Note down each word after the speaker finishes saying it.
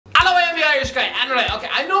Right, okay,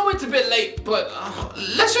 I know it's a bit late, but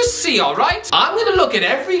let's just see, alright? I'm gonna look at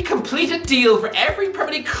every completed deal for every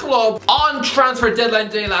Premier League club on transfer deadline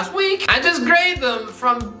day last week and just grade them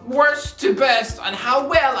from worst to best and how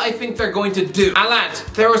well I think they're going to do. And lads,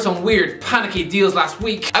 there were some weird panicky deals last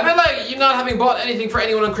week. A bit like you not having bought anything for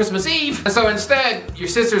anyone on Christmas Eve, and so instead, your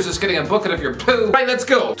sister's just getting a bucket of your poo. Right, let's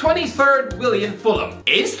go. 23rd, Willian Fulham.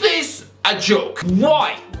 Is this a joke?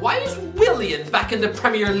 Why? Why is Willian back in the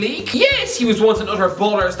Premier League? Yes, he was once an utter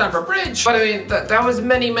baller at Stamford Bridge, but I mean, that was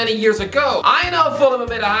many years ago. I know Fulham have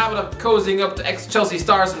made a habit of cozying up to ex-Chelsea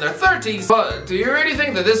stars in their 30s, but do you really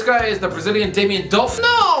think that this guy is the Brazilian Damien Duff?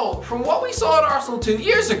 No! From what we saw at Arsenal 2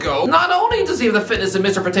 years ago, not only does he have the fitness of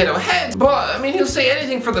Mr. Potato Head, but I mean, he'll say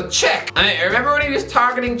anything for the check. I remember when he was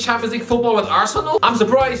targeting Champions League football with Arsenal? I'm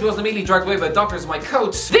surprised he wasn't immediately dragged away by doctors in my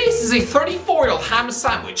coats. This is a 34-year-old ham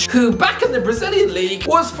sandwich who, back in the Brazilian league,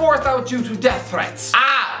 was forced out due to death threats.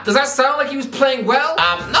 Does that sound like he was playing well?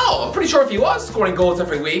 No, I'm pretty sure if he was scoring goals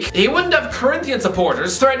every week, he wouldn't have Corinthian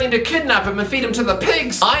supporters threatening to kidnap him and feed him to the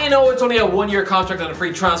pigs. I know it's only a 1-year contract and a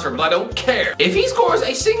free transfer, but I don't care. If he scores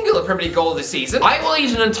a single Premier League goal this season, I will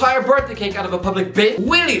eat an entire birthday cake out of a public bin.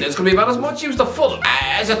 Willian is going to be about as much use to Fulham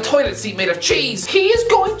as a toilet seat made of cheese. He is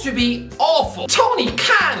going to be awful. Tony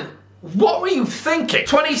Khan, what were you thinking?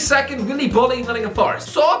 22nd, Willy Boly, Nottingham Forest.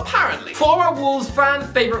 So apparently, former Wolves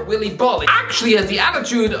fan favourite Willy Boly actually has the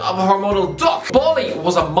attitude of a hormonal duck. Boly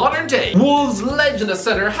was a modern day Wolves legend at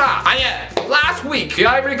centre half. And yet, last week, the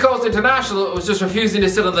Ivory Coast International was just refusing to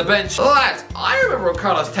sit on the bench. Lads, I remember when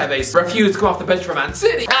Carlos Tevez refused to come off the bench for Man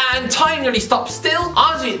City, and time nearly stopped still.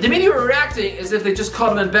 Honestly, the media were reacting as if they just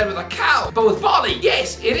caught him in bed with a cow. But with Boly,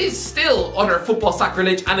 yes, it is still utter football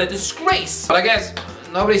sacrilege and a disgrace. But I guess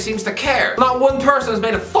nobody seems to care. Not one person has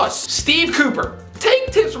made a fuss. Steve Cooper.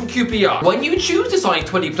 Take tips from QPR. When you choose to sign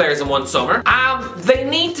 20 players in one summer, they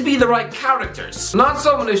need to be the right characters. Not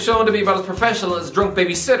someone who's shown to be about as professional as a drunk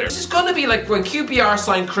babysitter. This is gonna be like when QPR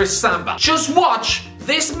signed Chris Samba. Just watch.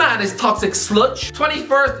 This man is toxic sludge.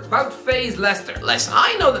 21st, Wout Faes Leicester. Listen,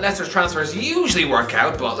 I know that Leicester's transfers usually work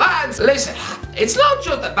out, but lads, listen, it's not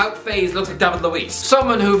just that Wout Faes looks like David Luiz.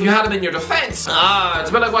 Someone who, if you had him in your defence, it's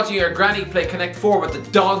a bit like watching your granny play Connect 4 with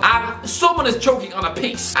the dog. Someone is choking on a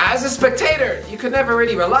piece. As a spectator, you could never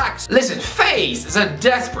really relax. Listen, Faes is a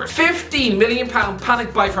desperate £15 million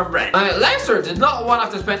panic buy from Red. Leicester did not want to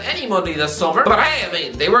have to spend any money this summer, but hey, I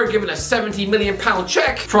mean, they were given a £70 million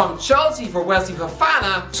check from Chelsea for Wesley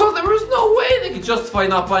Fofana, so there was no way they could justify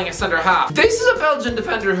not buying a centre half. This is a Belgian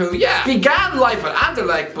defender who, yeah, began life at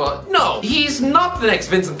Anderlecht, but no, he's not the next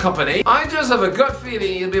Vincent Kompany. I just have a gut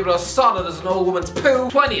feeling he'll be able to solid as an old woman's poo.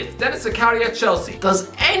 20th, Dennis Zakaria at Chelsea.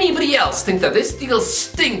 Does anybody else think that this deal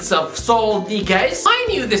stinks of Saul Niguez? I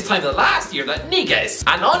knew this time last year that Niguez,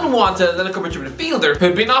 an unwanted Atletico Madrid midfielder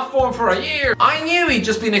who'd been off form for a year, I knew he'd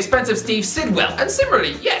just be an expensive Steve Sidwell. And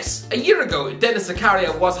similarly, yes, a year ago, Dennis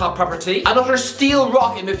Zakaria was hot property, another steel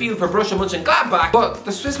rock in midfield for Borussia Mönchengladbach, but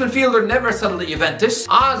the Swiss midfielder never settled at Juventus.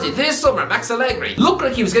 Honestly, this summer, Max Allegri looked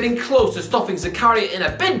like he was getting close to stuffing Zakaria in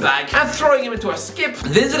a bin bag and throwing him into a skip.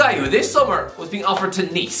 This is a guy who this summer was being offered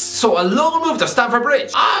to Nice. So a loan move to Stamford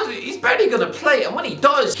Bridge. Honestly, he's barely gonna play, and when he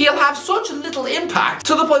does, he'll have such little impact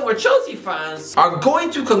to the point where Chelsea fans are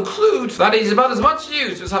going to conclude that he's about as much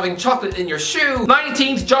use as having chocolate in your shoe.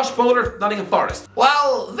 19th, Josh Bowler, Nottingham Forest.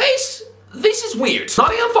 Well, this is weird.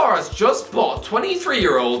 Nottingham Forest just bought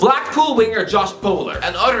 23-year-old Blackpool winger Josh Bowler,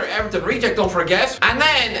 an utter Everton reject, don't forget, and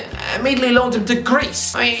then immediately loaned him to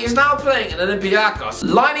Greece. I mean, he's now playing in Olympiacos,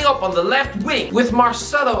 lining up on the left wing with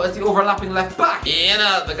Marcelo as the overlapping left back. You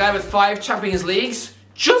know, the guy with 5 Champions Leagues.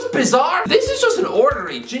 Just bizarre. This is just an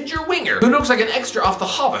ordinary ginger winger who looks like an extra off The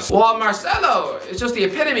Hobbit, while Marcelo is just the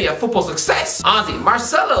epitome of football success. Honestly,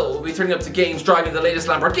 Marcelo will be turning up to games driving the latest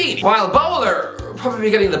Lamborghini, while Bowler will probably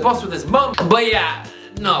be getting the bus with his mum. But yeah,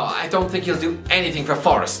 no, I don't think he'll do anything for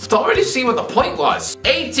Forest. Don't really see what the point was.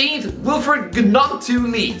 18th, Wilfred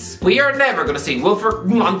Gnonto Leeds. We are never going to see Wilfred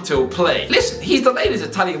Gnonto play. Listen, he's the latest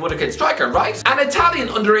Italian wonderkid striker, right? An Italian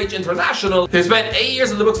underage international who spent 8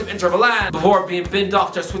 years in the books of Inter Milan before being binned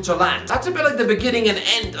off to Switzerland. That's a bit like the beginning and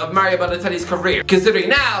end of Mario Balotelli's career, considering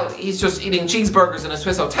now he's just eating cheeseburgers in a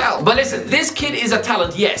Swiss hotel. But listen, this kid is a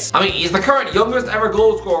talent, yes. I mean, he's the current youngest ever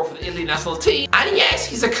goal scorer for the Italy national team, and yes,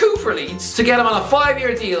 he's a coup for Leeds to get him on a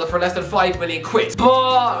 5-year deal for less than 5 million quid.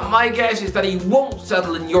 But my guess is that he won't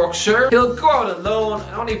settle in Yorkshire. He'll go out on loan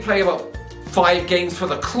and only play about 5 games for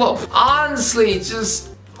the club. Honestly, just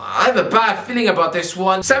I have a bad feeling about this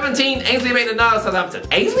one. 17, Ainsley Maitland-Niles, Southampton.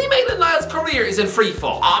 Ainsley Maitland-Niles' career is in free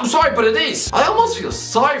fall. I'm sorry, but it is. I almost feel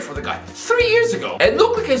sorry for the guy. 3 years ago, it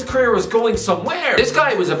looked like his career was going somewhere. This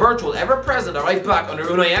guy was a virtual ever-present right back under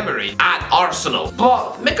Unai Emery at Arsenal.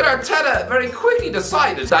 But Mikel Arteta very quickly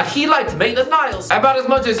decided that he liked Maitland-Niles about as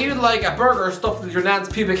much as you'd like a burger stuffed with your nan's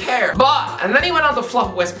pubic hair. And then he went on to flop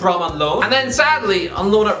at West Brom on loan, and then sadly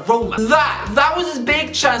on loan at Roma. That was his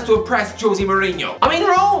big chance to impress Jose Mourinho. I mean,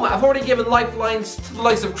 Roma have already given lifelines to the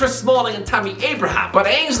likes of Chris Smalling and Tammy Abraham, but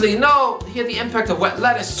Ainsley, no, he had the impact of wet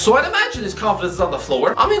lettuce, so I'd imagine his confidence is on the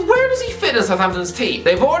floor. I mean, where does he fit in Southampton's team?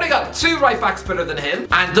 They've already got 2 right backs better than him,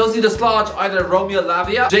 and does he dislodge either Romeo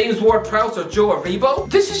Lavia, James Ward-Prowse, or Joe Aribo?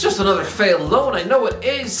 This is just another failed loan, I know it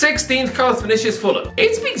is. 16th, Carlos Vinicius, Fulham.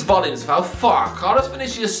 It speaks volumes of how far Carlos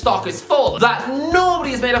Vinicius' stock is full, that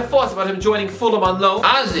nobody has made a fuss about him joining Fulham on loan.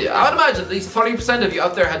 Honestly, I would imagine at least 30% of you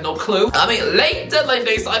out there had no clue. I mean, late deadline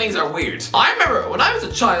day signings are weird. I remember when I was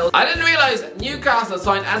a child, I didn't realize Newcastle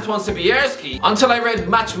signed Antoine Sibierski until I read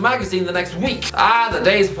Match magazine the next week. The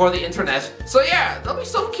days before the internet. So yeah, there'll be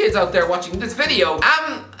some kids out there watching this video.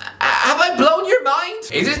 Have I blown your mind?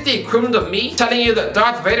 Is this the equivalent of me telling you that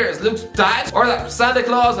Darth Vader is Luke's dad? Or that Santa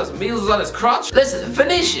Claus has measles on his crotch? Listen,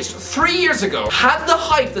 Vinicius, 3 years ago, had the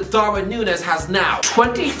hype that Darwin Núñez has now.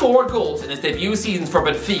 24 goals in his debut season for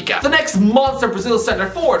Benfica. The next monster Brazil centre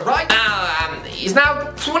forward, right? He's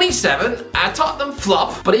now 27, a Tottenham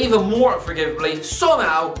flop, but even more unforgivably,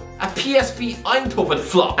 somehow, a PSV Eindhoven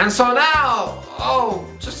flop. And so now,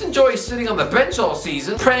 just enjoy sitting on the bench all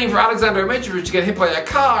season, praying for Alexander Mitrovic to get hit by a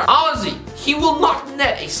car. Honestly, he will not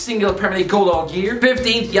net a single Premier League goal all year.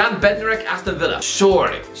 15th, Jan Bednarek, Aston Villa.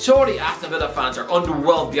 Surely Aston Villa fans are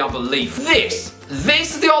underwhelmed beyond belief.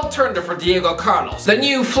 This is the alternative for Diego Carlos, the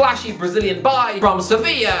new flashy Brazilian buy from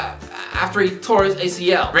Sevilla after he tore his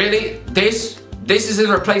ACL. Really? This is his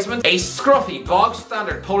replacement? A scruffy,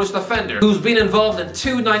 bog-standard Polish defender who's been involved in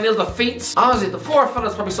 2 9-0 defeats? Honestly, the poor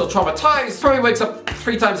fella's probably so traumatized, probably wakes up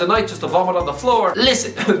 3 times a night just to vomit on the floor.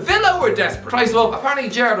 Listen, Villa were desperate. Price up. Apparently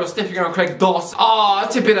Gerrard was sniffing around Craig Dawson.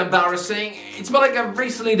 It's a bit embarrassing. It's about like a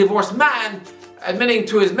recently divorced man admitting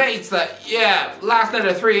to his mates that, yeah, last night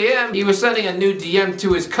at 3 AM, he was sending a new DM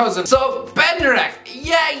to his cousin. So, Bednarek,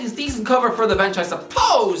 yeah, he's decent cover for the bench, I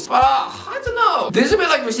suppose, but I don't know. This is a bit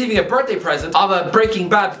like receiving a birthday present of a Breaking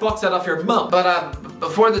Bad box set off your mum. But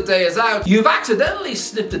before the day is out, you've accidentally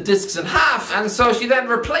snipped the discs in half, and so she then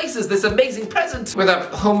replaces this amazing present with a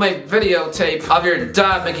homemade videotape of your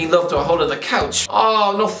dad making love to a hole in the couch.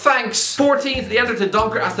 Oh, no thanks. 14th, Leander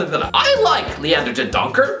Donker, Aston Villa. I like Leander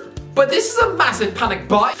Donker, but this is a massive panic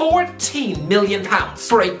buy. £14 million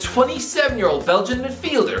for a 27-year-old Belgian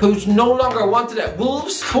midfielder who's no longer wanted at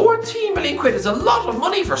Wolves. 14 million quid is a lot of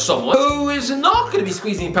money for someone who is not going to be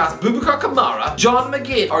squeezing past Boubacar Kamara, John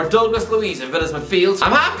McGinn, or Douglas Luiz in Villa's midfield.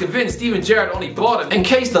 I'm half convinced Steven Gerrard only bought him in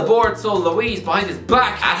case the board sold Luiz behind his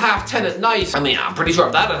back at 10:30 at night. I mean, I'm pretty sure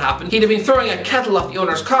if that had happened, he'd have been throwing a kettle off the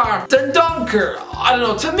owner's car. Donker, I don't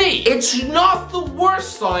know, to me, it's not the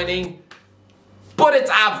worst signing, but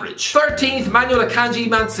it's average. 13th, Manuel Akanji,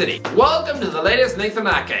 Man City. Welcome to the latest Nathan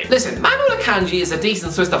Ake. Listen, Manuel Akanji is a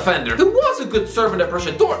decent Swiss defender who was a good servant at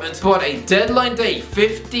Borussia Dortmund, but a deadline day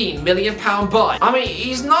 £15 million buy. I mean,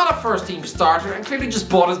 he's not a first team starter and clearly just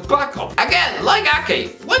bought his backup. Again, like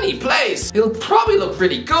Ake, when he plays, he'll probably look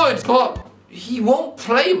really good, but he won't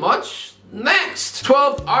play much. Next,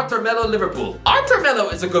 12th, Arthur Melo, Liverpool. Arthur Melo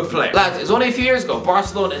is a good player. Lads, it was only a few years ago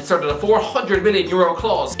Barcelona inserted a €400 million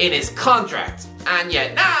clause in his contract, and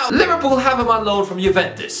yet now Liverpool have him on loan from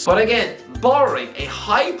Juventus. But again, borrowing a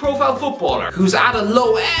high-profile footballer who's at a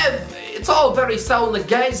low ebb, it's all very sound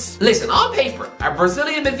guys. Listen, on paper, a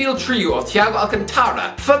Brazilian midfield trio of Thiago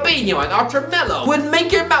Alcantara, Fabinho, and Arthur Melo would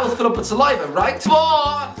make your mouth fill up with saliva, right?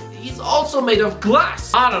 But he's also made of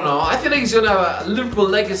glass. I don't know, I feel like he's gonna have a Liverpool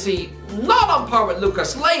legacy not on par with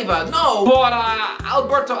Lucas Leiva, no, but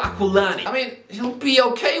Alberto Aquilani. I mean, he'll be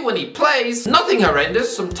okay when he plays. Nothing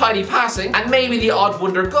horrendous, some tidy passing, and maybe the odd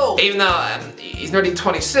wonder goal. Even though he's nearly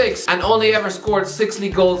 26 and only ever scored 6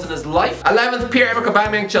 league goals in his life. 11th, Pierre-Emerick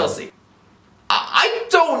Aubameyang, Chelsea. I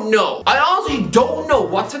don't know. I honestly don't know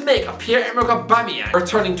what to make of Pierre-Emerick Aubameyang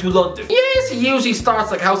returning to London. Yes, he usually starts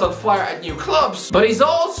like house on fire at new clubs, but he's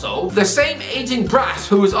also the same aging brat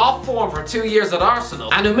who was off form for 2 years at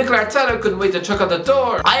Arsenal and who Mikel Arteta couldn't wait to chuck out the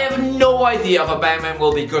door. I have no idea if Aubameyang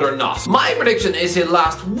will be good or not. My prediction is he'll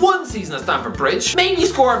last 1 season at Stamford Bridge, maybe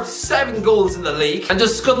score 7 goals in the league, and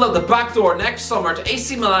just scuttle out the back door next summer to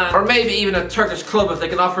AC Milan or maybe even a Turkish club if they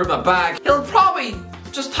can offer him a bag. He'll probably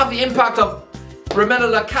just have the impact of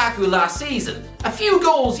Romelu Lukaku last season. A few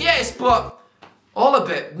goals, yes, but all a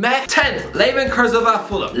bit meh. 10th, Layvin Kurzawa,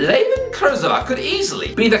 Fulham. Layvin Kurzawa could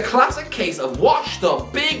easily be the classic case of washed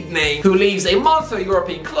up big name who leaves a monster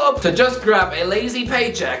European club to just grab a lazy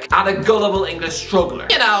paycheck at a gullible English struggler.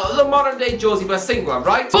 You know, the modern day Josie Basingwa,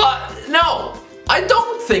 right? But no, I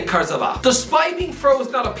don't think Kurzawa, despite being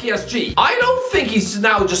frozen out of PSG, I don't think he's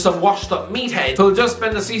now just some washed up meathead who'll just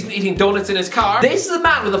spend the season eating donuts in his car. This is a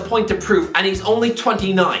man with a point to prove, and he's only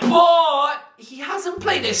 29. But he hasn't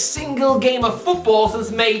played a single game of football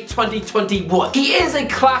since May 2021. He is a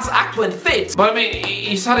class act when fit, but I mean,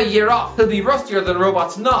 he's had a year off. He'll be rustier than a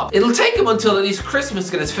robot's knob. It'll take him until at least Christmas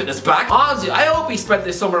to get his fitness back. Honestly, I hope he spent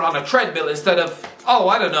this summer on a treadmill instead of, oh,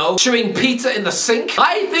 I don't know, chewing pizza in the sink.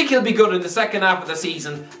 I think he'll be good in the second half of the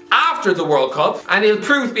season after the World Cup, and he'll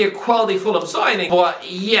prove to be a quality Fulham signing, but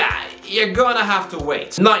yeah, you're gonna have to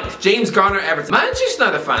wait. 9th, James Garner, Everton. Manchester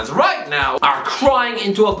United fans right now are crying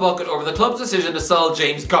into a bucket over the club's decision to sell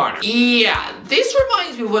James Garner. Yeah, this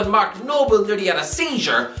reminds me of when Mark Noble nearly had a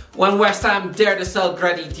seizure when West Ham dared to sell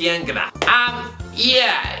Grady Diangana.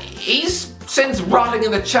 Yeah, he's since rotting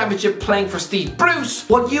in the Championship playing for Steve Bruce,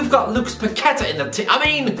 but you've got Lucas Paqueta in the team. I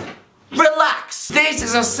mean, relax. This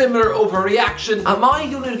is a similar overreaction. Am I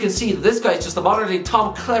the only one who can see that this guy's just a modern day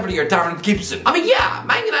Tom Cleverley or Darren Gibson? I mean, yeah,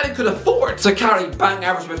 Man United could afford to carry bang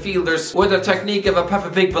average midfielders with the technique of a Peppa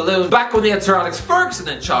Big balloon back when they had Sir Alex Ferguson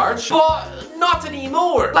in charge, but not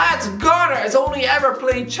anymore. Lads, Garner has only ever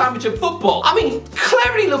played Championship football. I mean,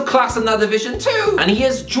 Cleverley looked class in that division too, and he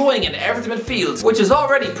is joining in Everton midfield, which is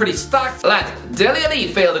already pretty stacked. Lads, Dele Alli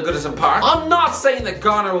failed at Goodison Park. I'm not saying that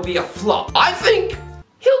Garner will be a flop. I think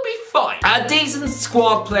he'll be fine. A decent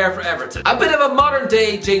squad player for Everton. A bit of a modern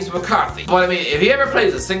day James McCarthy. But I mean, if he ever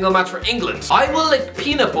plays a single match for England, I will lick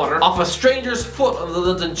peanut butter off a stranger's foot on the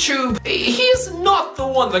London Tube. He is not the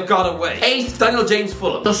one that got away. 8th, Daniel James,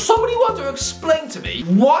 Fulham. Does somebody want to explain to me,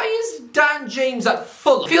 why is Dan James at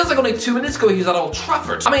Fulham? Feels like only 2 minutes ago he was at Old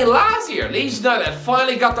Trafford. I mean, last year, Leeds United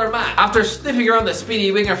finally got their man after sniffing around the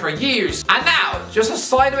speedy winger for years. And now, just a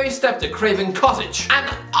sideways step to Craven Cottage.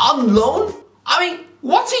 And on loan? I mean,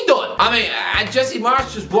 what's he done? I mean, Jesse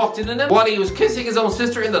Marsh just walked in on him while he was kissing his own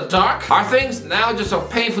sister in the dark. Are things now just so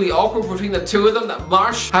painfully awkward between the two of them that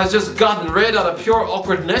Marsh has just gotten rid out of pure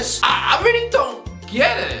awkwardness? I really don't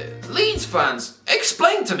get it. Leeds fans,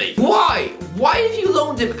 explain to me. Why? Why have you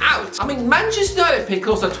loaned him out? I mean, Manchester United paid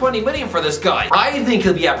close to 20 million for this guy. I think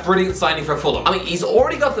he'll be a brilliant signing for Fulham. I mean, he's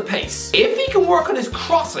already got the pace. If he can work on his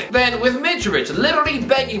crossing, then with Mitrovic literally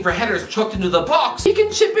begging for headers chucked into the box, he can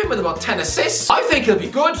chip in with about 10 assists. I think he'll be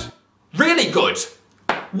good. Really good.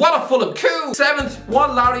 What a Fulham coup! 7th,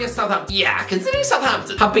 Juan Lauria, Southampton. Yeah, considering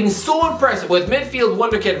Southampton have been so impressive with midfield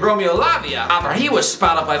wonderkid Romeo Lavia after he was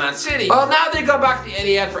spat up by Man City, well, now they go back to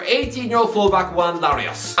Etihad for 18-year-old fullback Juan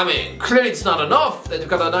Larios. I mean, clearly it's not enough. They've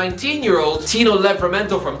got a 19-year-old Tino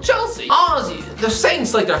Livramento from Chelsea. Honestly, the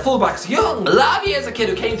Saints like their fullbacks young. Lavia is a kid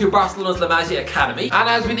who came through Barcelona's La Masia Academy and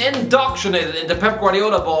has been indoctrinated into Pep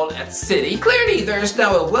Guardiola ball at City. Clearly, there's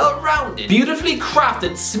now a well-rounded, beautifully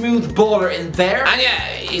crafted, smooth baller in there. And yeah,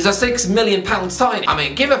 he's a £6 million signing. I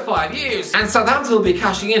mean, give it 5 years and Southampton will be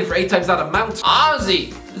cashing in for 8 times that amount.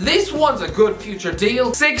 Honestly, this one's a good future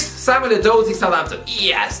deal. 6th, Samuel Edozie, Southampton.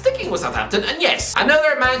 Yeah, sticking with Southampton, and yes,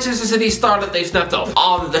 another Manchester City star that they've snapped up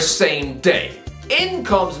on the same day. In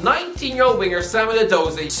comes 19-year-old winger Samuel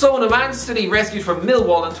Edozie, someone of Man City rescued from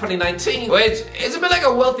Millwall in 2019, which is a bit like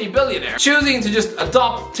a wealthy billionaire choosing to just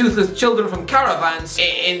adopt toothless children from caravans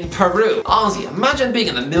in Peru. Honestly, imagine being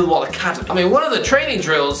in the Millwall Academy. I mean, one of the training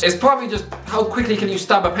drills is probably just how quickly can you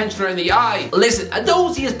stab a pensioner in the eye. Listen,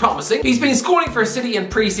 Edozie is promising. He's been scoring for City in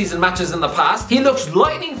pre-season matches in the past. He looks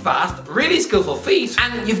lightning fast, really skillful feet,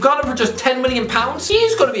 and you've got him for just £10 million.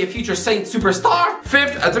 He's going to be a future Saints superstar.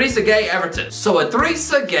 5th, Idrissa Gueye, Everton. So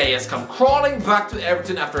Idrissa Gueye has come crawling back to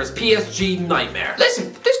Everton after his PSG nightmare.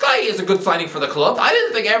 Listen, this guy is a good signing for the club. I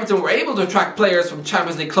didn't think Everton were able to attract players from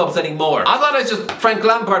Champions League clubs anymore. I thought it was just Frank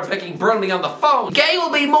Lampard begging Burnley on the phone. Gueye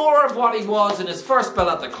will be more of what he was in his first spell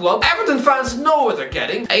at the club. Everton fans know what they're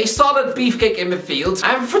getting. A solid beefcake in midfield,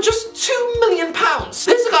 and for just £2 million. This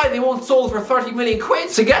is a guy they won't sold for 30 million quid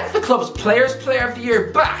to get the club's Players Player of the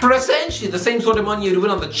Year back for essentially the same sort of money you'd win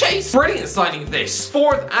on the chase. Brilliant signing this.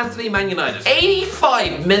 4th, Anthony, Man United.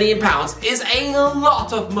 £85 million is a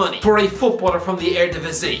lot of money for a footballer from the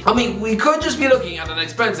Eredivisie. I mean, we could just be looking at an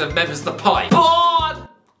expensive Memphis Depay, but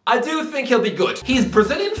I do think he'll be good. He's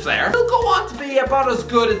Brazilian flair. He'll go on to be about as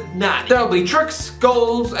good as Nani. There'll be tricks,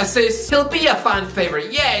 goals, assists. He'll be a fan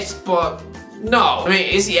favourite, yes, but no. I mean,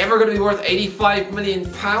 is he ever going to be worth £85 million?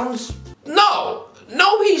 No.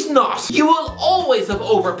 No, he's not. You will always have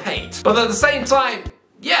overpaid. But at the same time,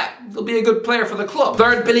 yeah, he'll be a good player for the club.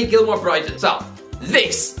 3rd, Billy Gilmore, Brighton. So,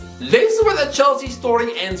 This is where the Chelsea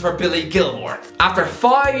story ends for Billy Gilmore. After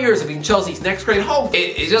 5 years of being Chelsea's next great hope,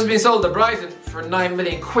 it's just been sold to Brighton for 9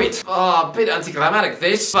 million quid. Oh, a bit anticlimactic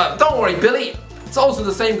this, but don't worry Billy. It's also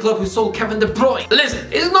the same club who sold Kevin De Bruyne.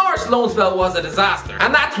 Listen, his Norwich loan spell was a disaster,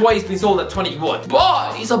 and that's why he's been sold at 21.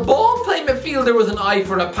 But he's a ball-playing midfielder with an eye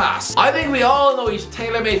for the pass. I think we all know he's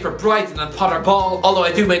tailor-made for Brighton and Potter Ball, although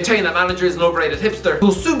I do maintain that manager is an overrated hipster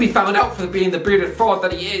who'll soon be found out for being the bearded fraud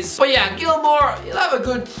that he is. But yeah, Gilmore, he'll have a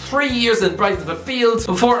good 3 years in Brighton's midfield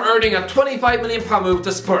before earning a £25 million move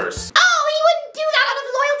to Spurs. Oh, he wouldn't do that out of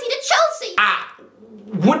loyalty to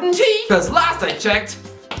Chelsea! Wouldn't he? Because last I checked,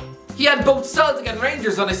 he had both Celtic and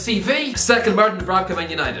Rangers on his CV. Second Martin Dubravka and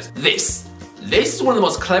United. This is one of the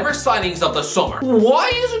most clever signings of the summer. Why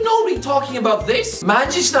is nobody talking about this?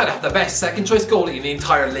 Manchester United have the best second choice goalie in the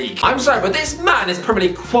entire league. I'm sorry, but this man is Premier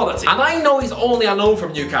League quality. And I know he's only on loan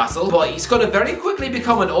from Newcastle, but he's going to very quickly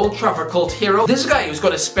become an Old Trafford cult hero. This guy who's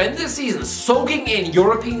going to spend this season soaking in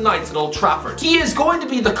European nights at Old Trafford. He is going to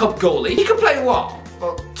be the cup goalie. He can play what?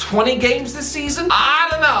 About 20 games this season? I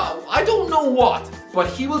don't know. I don't know what. But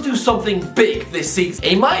he will do something big this season.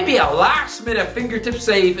 It might be a last-minute fingertip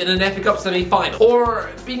save in an FA Cup semi-final, or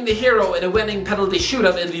being the hero in a winning penalty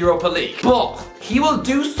shootout in the Europa League. But he will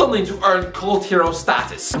do something to earn cult hero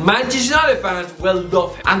status. Manchester United fans will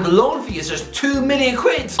love him, and the loan fee is just 2 million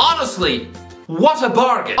quid. Honestly, what a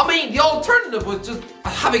bargain. I mean, the alternative was just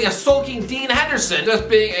having a sulking Dean Henderson just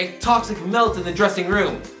being a toxic melt in the dressing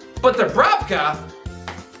room. But Dubravka,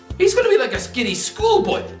 he's gonna be like a skinny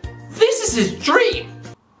schoolboy. This is his dream!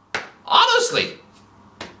 Honestly!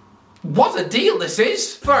 What a deal this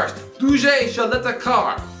is! First, Duje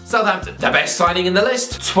Shaletakar, Southampton, the best signing in the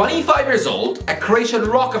list. 25 years old, a Croatian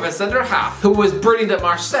rock of a centre-half who was brilliant at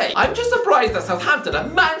Marseille. I'm just surprised that Southampton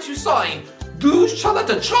have managed to sign Duje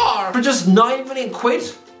Shaletakar for just 9 million quid.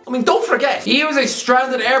 I mean, don't forget, he was a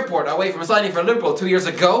stranded airport away from signing for Liverpool 2 years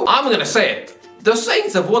ago. I'm gonna say it. The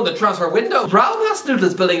Saints have won the transfer window. Raul Hasenhüttl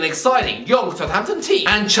is building an exciting young Southampton team,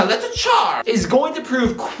 and Shaletakar is going to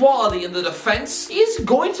prove quality in the defence. He is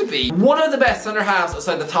going to be one of the best centre halves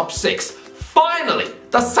outside the top 6. Finally,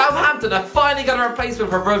 the Southampton have finally got a replacement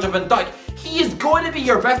for Virgil van Dijk. He is going to be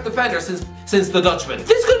your best defender since the Dutchman.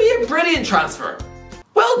 This is going to be a brilliant transfer.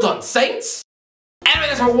 Well done, Saints. Anyway,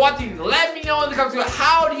 that's for what do you let me know in the comments.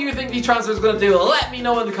 How do you think these transfers are going to do? Let me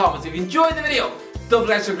know in the comments. If you enjoyed the video, double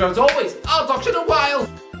like, subscribe as always. I'll talk to you in a while.